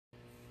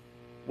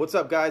What's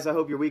up, guys? I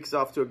hope your week's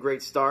off to a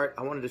great start.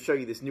 I wanted to show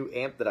you this new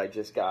amp that I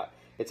just got.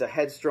 It's a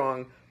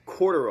Headstrong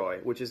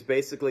Corduroy, which is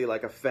basically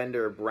like a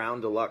Fender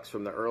Brown Deluxe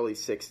from the early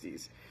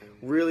 60s.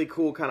 Really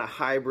cool kind of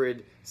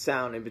hybrid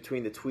sound in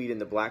between the Tweed and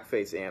the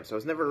Blackface amps. I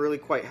was never really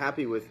quite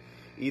happy with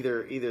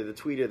either the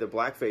Tweed or the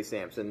Blackface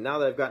amps, and now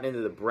that I've gotten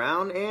into the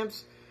Brown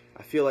amps,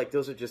 I feel like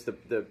those are just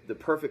the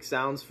perfect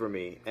sounds for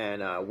me.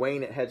 And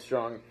Wayne at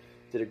Headstrong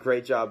did a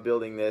great job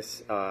building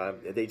this.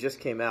 They just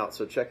came out,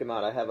 so check them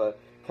out. I have a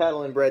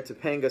cattle and bred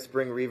Topanga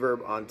spring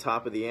reverb on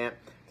top of the amp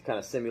to kind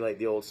of simulate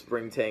the old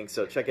spring tank,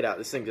 so check it out.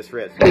 This thing just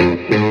rips.